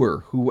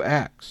doer who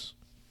acts,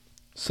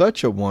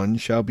 such a one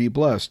shall be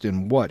blessed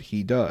in what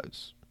he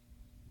does.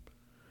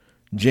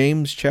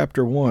 James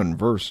chapter 1,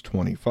 verse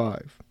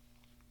 25.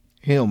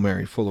 Hail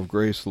Mary, full of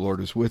grace, the Lord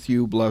is with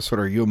you. Blessed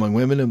are you among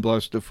women, and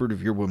blessed the fruit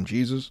of your womb,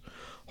 Jesus.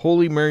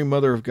 Holy Mary,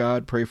 Mother of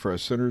God, pray for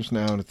us sinners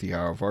now and at the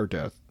hour of our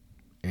death.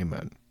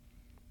 Amen.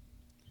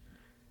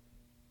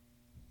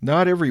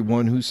 Not every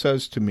one who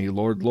says to me,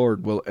 Lord,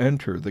 Lord, will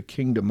enter the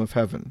kingdom of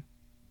heaven,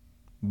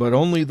 but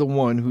only the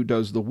one who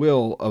does the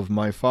will of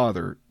my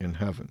Father in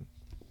heaven.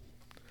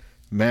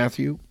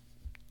 Matthew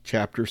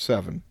chapter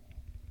 7,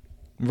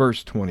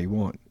 verse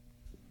 21.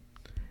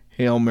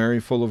 Hail Mary,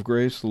 full of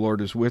grace, the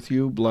Lord is with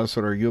you. Blessed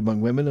are you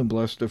among women, and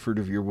blessed the fruit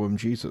of your womb,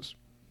 Jesus.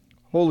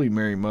 Holy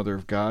Mary, Mother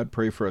of God,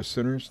 pray for us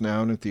sinners,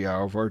 now and at the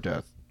hour of our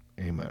death.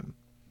 Amen.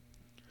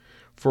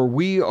 For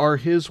we are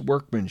his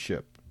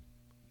workmanship,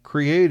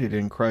 created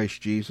in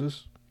Christ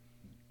Jesus,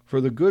 for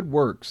the good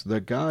works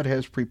that God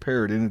has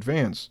prepared in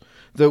advance,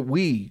 that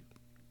we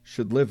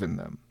should live in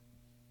them.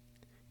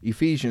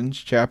 Ephesians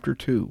chapter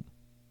 2,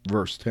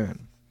 verse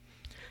 10.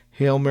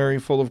 Hail Mary,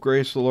 full of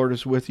grace, the Lord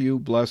is with you.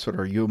 Blessed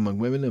are you among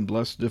women, and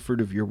blessed the fruit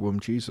of your womb,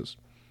 Jesus.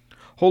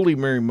 Holy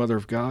Mary, Mother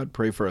of God,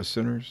 pray for us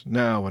sinners,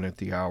 now and at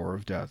the hour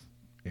of death.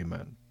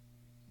 Amen.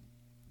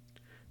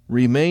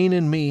 Remain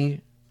in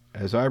me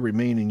as I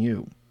remain in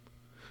you.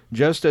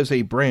 Just as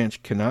a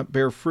branch cannot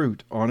bear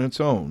fruit on its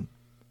own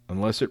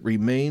unless it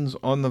remains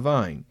on the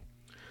vine,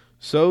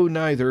 so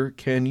neither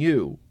can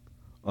you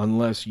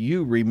unless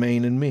you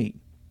remain in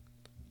me.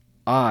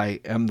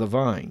 I am the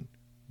vine,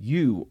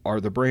 you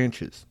are the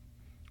branches.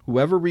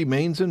 Whoever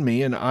remains in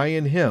me and I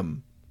in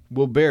him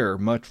will bear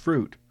much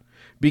fruit,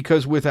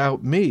 because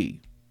without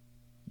me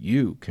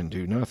you can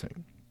do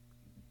nothing.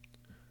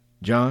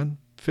 John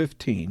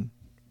 15,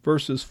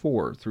 verses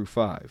 4 through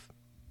 5.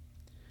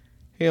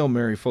 Hail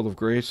Mary, full of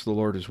grace, the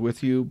Lord is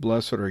with you.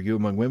 Blessed are you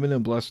among women,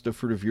 and blessed the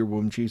fruit of your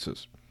womb,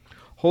 Jesus.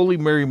 Holy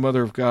Mary,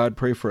 Mother of God,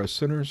 pray for us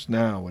sinners,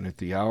 now and at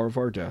the hour of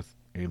our death.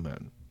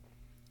 Amen.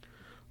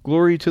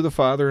 Glory to the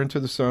Father, and to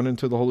the Son, and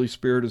to the Holy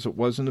Spirit, as it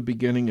was in the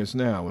beginning, is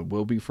now, and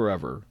will be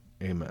forever.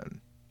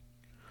 Amen.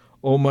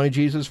 O my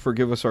Jesus,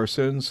 forgive us our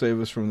sins, save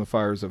us from the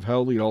fires of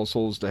hell, lead all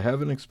souls to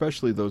heaven,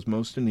 especially those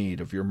most in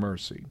need of your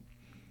mercy.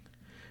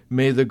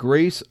 May the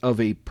grace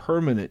of a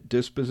permanent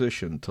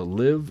disposition to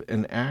live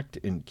and act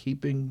in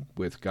keeping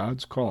with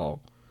God's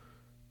call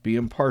be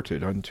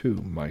imparted unto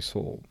my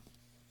soul.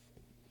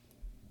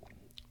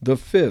 The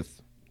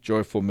fifth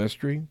joyful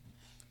mystery,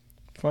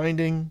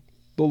 finding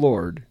the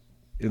Lord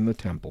in the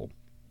temple.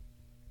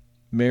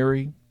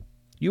 Mary,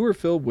 you were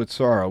filled with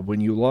sorrow when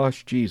you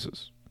lost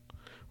Jesus,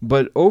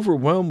 but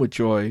overwhelmed with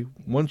joy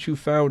once you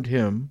found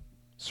him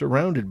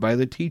surrounded by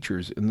the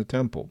teachers in the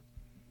temple.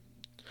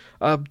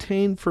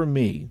 Obtain for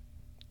me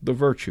the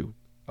virtue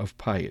of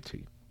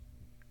piety.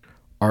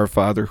 Our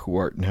Father, who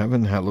art in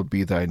heaven, hallowed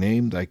be thy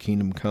name. Thy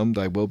kingdom come,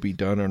 thy will be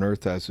done on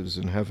earth as it is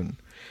in heaven.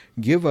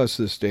 Give us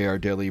this day our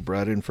daily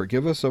bread, and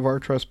forgive us of our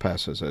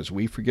trespasses, as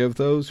we forgive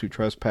those who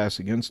trespass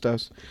against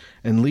us.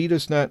 And lead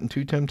us not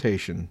into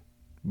temptation,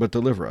 but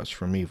deliver us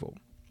from evil.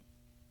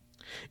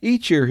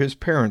 Each year his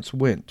parents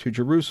went to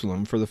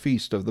Jerusalem for the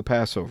feast of the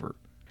Passover.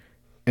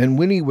 And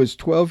when he was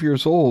 12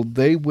 years old,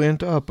 they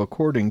went up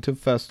according to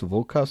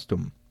festival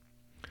custom.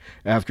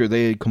 After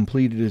they had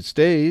completed its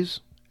days,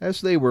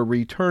 as they were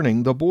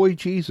returning, the boy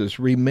Jesus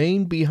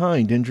remained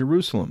behind in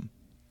Jerusalem,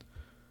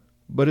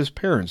 but his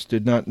parents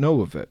did not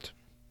know of it.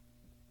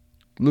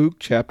 Luke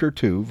chapter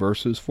 2,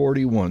 verses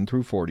 41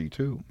 through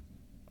 42.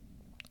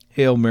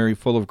 Hail Mary,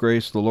 full of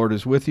grace, the Lord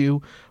is with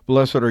you.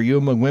 Blessed are you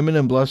among women,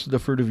 and blessed the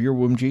fruit of your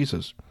womb,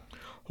 Jesus.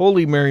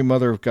 Holy Mary,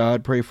 Mother of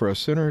God, pray for us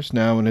sinners,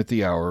 now and at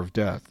the hour of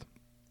death.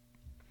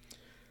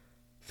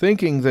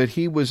 Thinking that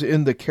he was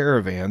in the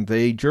caravan,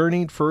 they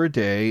journeyed for a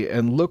day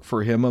and looked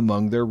for him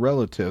among their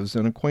relatives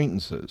and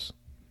acquaintances.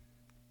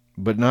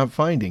 But not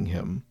finding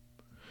him,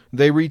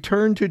 they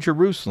returned to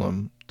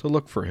Jerusalem to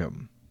look for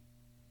him.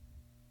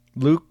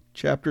 Luke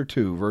chapter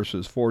 2,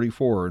 verses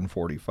 44 and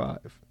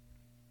 45.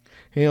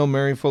 Hail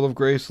Mary, full of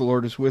grace, the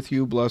Lord is with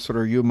you. Blessed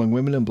are you among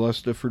women, and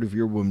blessed the fruit of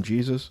your womb,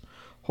 Jesus.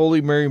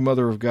 Holy Mary,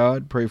 Mother of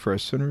God, pray for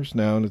us sinners,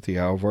 now and at the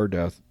hour of our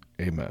death.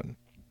 Amen.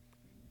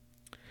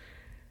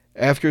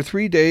 After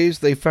 3 days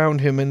they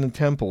found him in the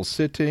temple,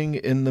 sitting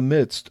in the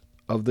midst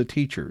of the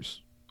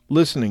teachers,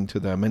 listening to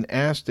them and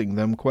asking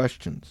them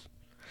questions.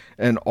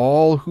 And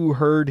all who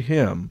heard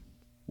him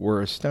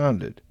were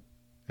astounded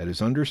at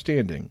his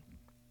understanding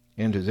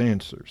and his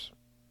answers.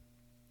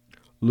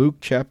 Luke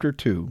chapter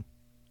 2,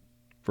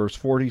 verse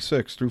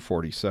 46 through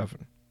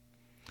 47.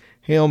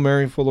 Hail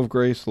Mary, full of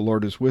grace, the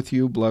Lord is with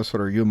you. Blessed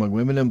are you among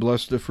women, and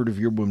blessed the fruit of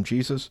your womb,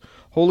 Jesus.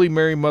 Holy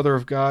Mary, Mother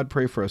of God,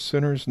 pray for us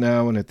sinners,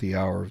 now and at the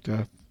hour of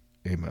death.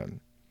 Amen.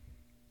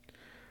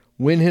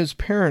 When his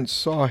parents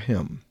saw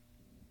him,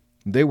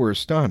 they were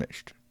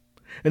astonished.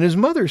 And his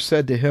mother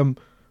said to him,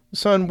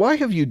 Son, why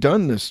have you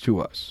done this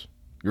to us?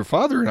 Your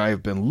father and I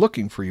have been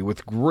looking for you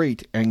with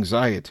great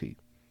anxiety.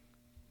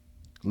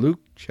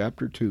 Luke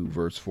chapter 2,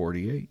 verse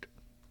 48.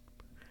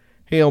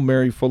 Hail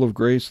Mary, full of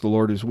grace, the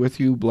Lord is with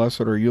you. Blessed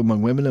are you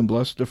among women, and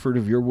blessed the fruit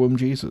of your womb,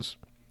 Jesus.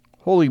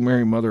 Holy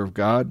Mary, Mother of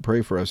God,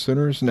 pray for us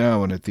sinners,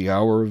 now and at the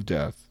hour of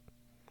death.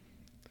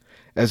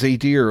 As a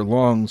deer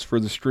longs for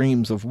the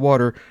streams of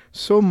water,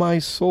 so my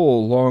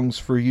soul longs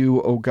for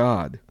you, O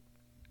God.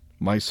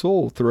 My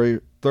soul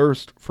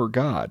thirsts for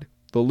God,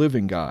 the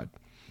living God.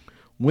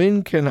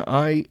 When can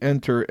I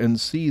enter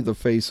and see the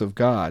face of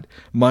God?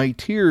 My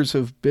tears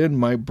have been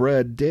my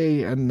bread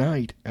day and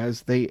night,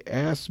 as they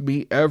ask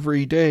me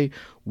every day,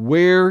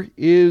 where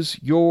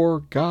is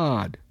your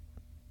God?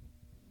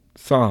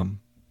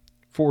 Psalm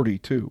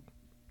 42,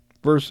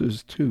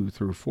 verses 2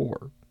 through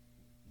 4.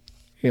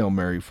 Hail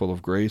Mary, full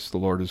of grace, the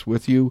Lord is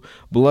with you.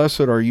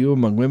 Blessed are you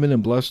among women,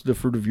 and blessed the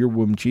fruit of your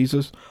womb,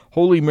 Jesus.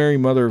 Holy Mary,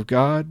 Mother of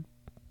God,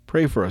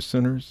 pray for us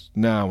sinners,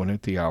 now and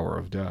at the hour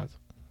of death.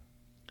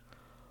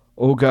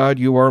 O God,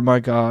 you are my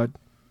God.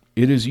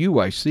 It is you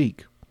I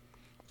seek.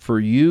 For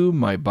you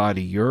my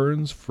body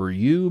yearns, for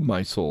you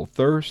my soul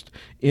thirsts,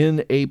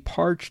 in a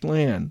parched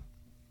land,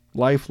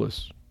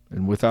 lifeless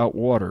and without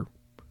water.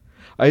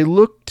 I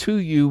look to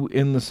you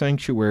in the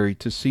sanctuary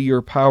to see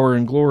your power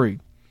and glory.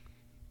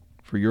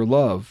 For your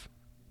love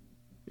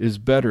is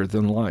better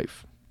than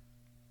life.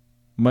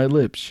 My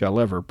lips shall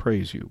ever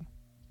praise you.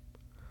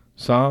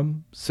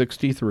 Psalm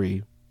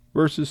 63,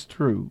 verses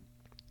 2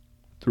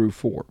 through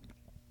 4.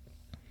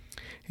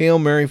 Hail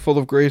Mary, full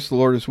of grace, the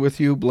Lord is with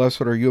you.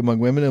 Blessed are you among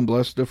women, and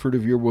blessed the fruit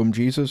of your womb,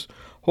 Jesus.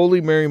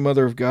 Holy Mary,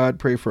 Mother of God,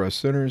 pray for us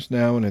sinners,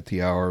 now and at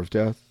the hour of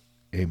death.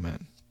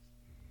 Amen.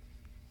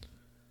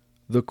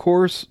 The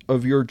course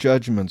of your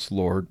judgments,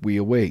 Lord, we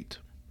await.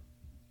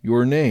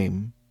 Your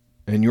name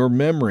and your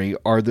memory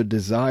are the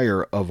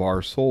desire of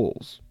our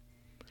souls.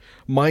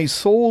 My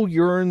soul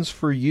yearns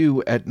for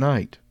you at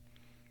night.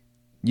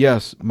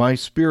 Yes, my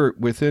spirit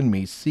within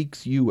me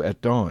seeks you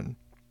at dawn.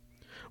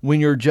 When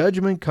your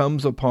judgment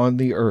comes upon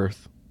the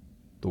earth,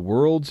 the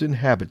world's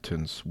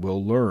inhabitants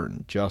will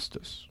learn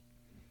justice.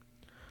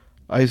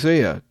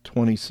 Isaiah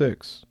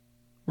 26,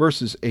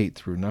 verses 8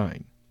 through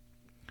 9.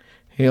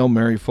 Hail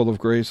Mary, full of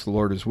grace, the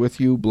Lord is with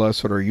you.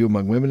 Blessed are you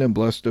among women, and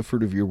blessed the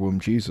fruit of your womb,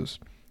 Jesus.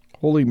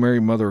 Holy Mary,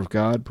 Mother of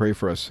God, pray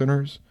for us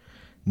sinners,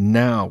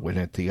 now and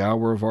at the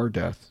hour of our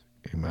death.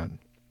 Amen.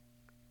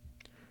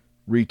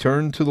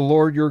 Return to the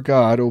Lord your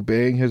God,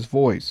 obeying his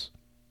voice,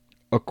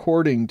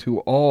 according to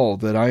all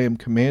that I am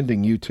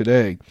commanding you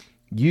today,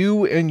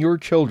 you and your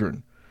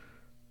children,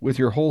 with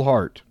your whole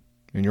heart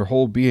and your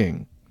whole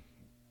being.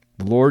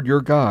 The Lord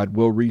your God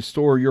will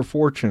restore your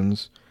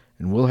fortunes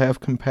and will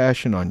have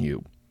compassion on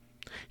you.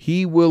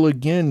 He will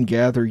again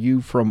gather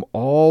you from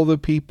all the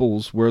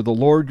peoples where the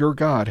Lord your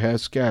God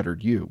has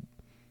scattered you.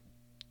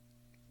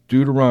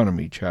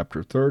 Deuteronomy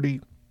chapter 30,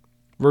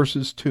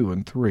 verses 2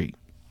 and 3.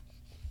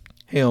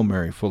 Hail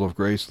Mary, full of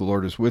grace, the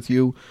Lord is with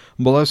you.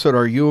 Blessed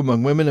are you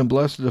among women, and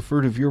blessed is the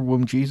fruit of your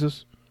womb,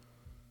 Jesus.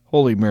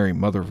 Holy Mary,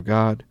 Mother of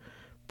God,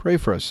 pray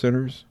for us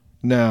sinners,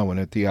 now and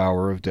at the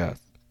hour of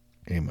death.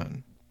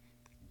 Amen.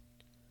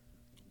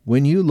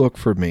 When you look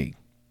for me,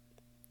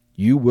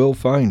 you will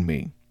find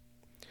me.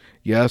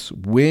 Yes,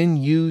 when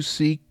you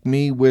seek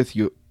me with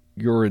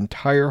your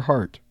entire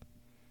heart,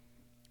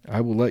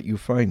 I will let you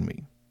find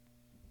me.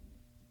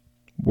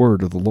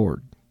 Word of the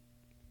Lord.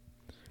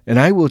 And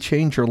I will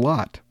change your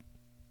lot.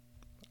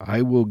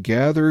 I will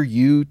gather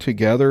you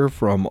together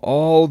from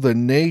all the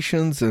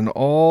nations and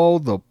all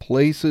the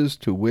places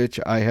to which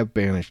I have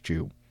banished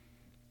you.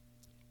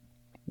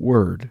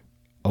 Word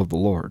of the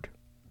Lord.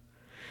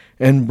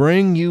 And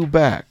bring you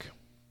back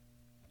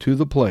to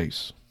the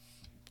place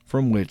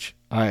from which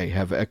I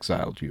have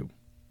exiled you.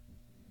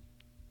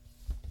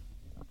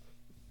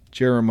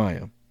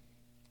 Jeremiah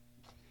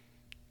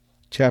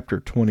chapter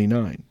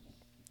 29,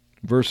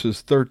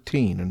 verses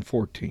 13 and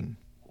 14.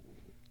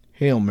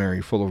 Hail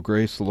Mary, full of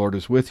grace, the Lord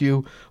is with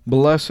you.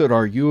 Blessed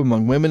are you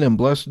among women, and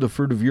blessed the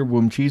fruit of your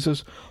womb,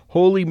 Jesus.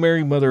 Holy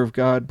Mary, Mother of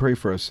God, pray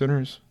for us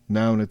sinners,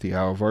 now and at the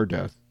hour of our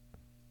death.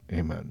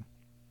 Amen.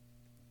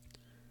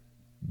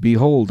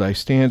 Behold, I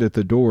stand at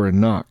the door and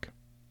knock.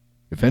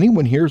 If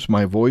anyone hears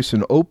my voice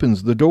and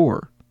opens the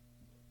door,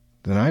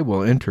 then I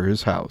will enter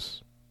his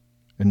house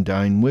and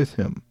dine with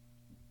him,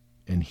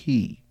 and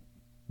he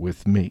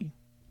with me.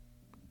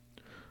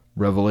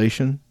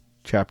 Revelation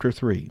chapter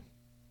 3,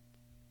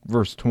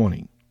 verse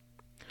 20.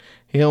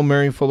 Hail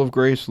Mary, full of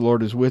grace, the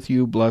Lord is with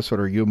you. Blessed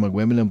are you among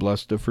women, and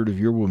blessed the fruit of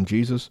your womb,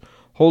 Jesus.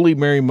 Holy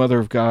Mary, Mother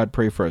of God,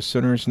 pray for us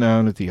sinners, now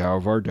and at the hour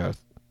of our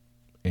death.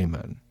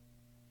 Amen.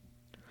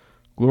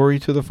 Glory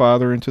to the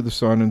Father, and to the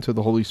Son, and to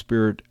the Holy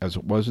Spirit, as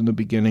it was in the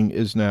beginning,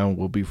 is now, and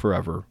will be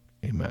forever.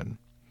 Amen.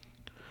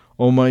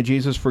 O my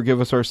Jesus, forgive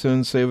us our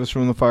sins, save us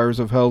from the fires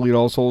of hell, lead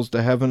all souls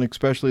to heaven,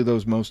 especially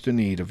those most in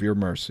need of your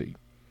mercy.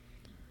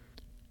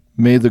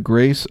 May the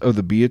grace of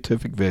the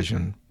beatific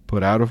vision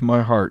put out of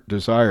my heart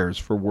desires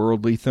for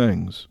worldly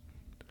things,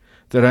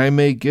 that I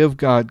may give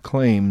God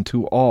claim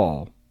to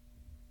all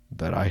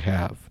that I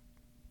have.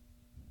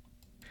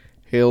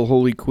 Hail,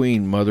 Holy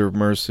Queen, Mother of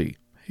Mercy.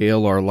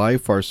 Hail, our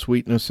life, our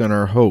sweetness, and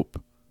our hope.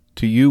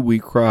 To you we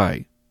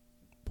cry,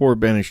 poor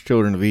banished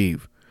children of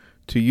Eve.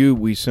 To you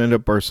we send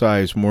up our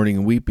sighs, mourning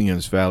and weeping in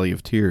this valley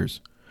of tears.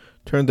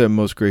 Turn then,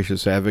 most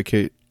gracious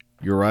Advocate,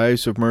 your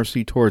eyes of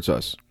mercy towards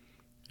us,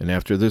 and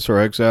after this our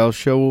exile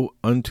show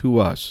unto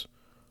us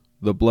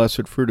the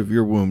blessed fruit of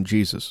your womb,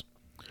 Jesus.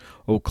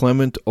 O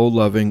clement, O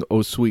loving,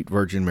 O sweet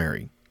Virgin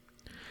Mary.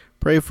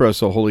 Pray for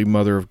us, O Holy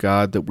Mother of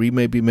God, that we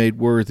may be made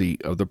worthy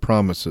of the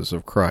promises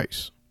of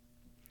Christ.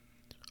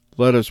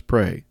 Let us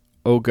pray.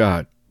 O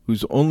God,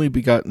 whose only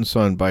begotten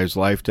Son, by his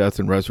life, death,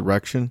 and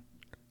resurrection,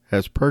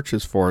 has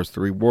purchased for us the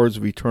rewards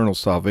of eternal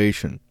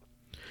salvation,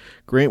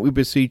 grant, we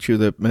beseech you,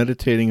 that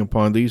meditating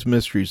upon these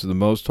mysteries of the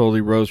most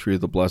holy rosary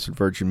of the Blessed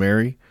Virgin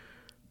Mary,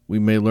 we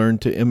may learn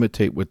to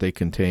imitate what they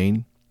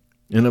contain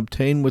and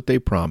obtain what they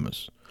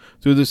promise.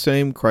 Through the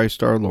same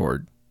Christ our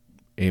Lord.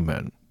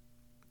 Amen.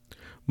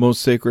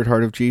 Most Sacred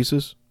Heart of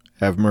Jesus,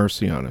 have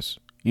mercy on us.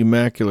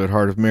 Immaculate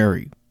Heart of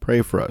Mary,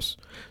 pray for us.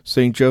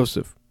 Saint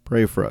Joseph,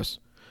 pray for us.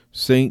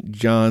 Saint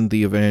John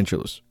the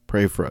Evangelist,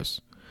 pray for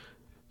us.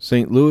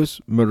 Saint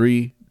Louis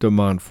Marie de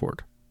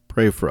Montfort,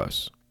 pray for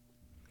us.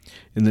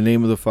 In the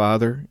name of the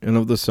Father, and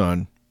of the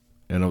Son,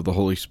 and of the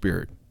Holy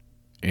Spirit.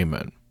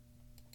 Amen.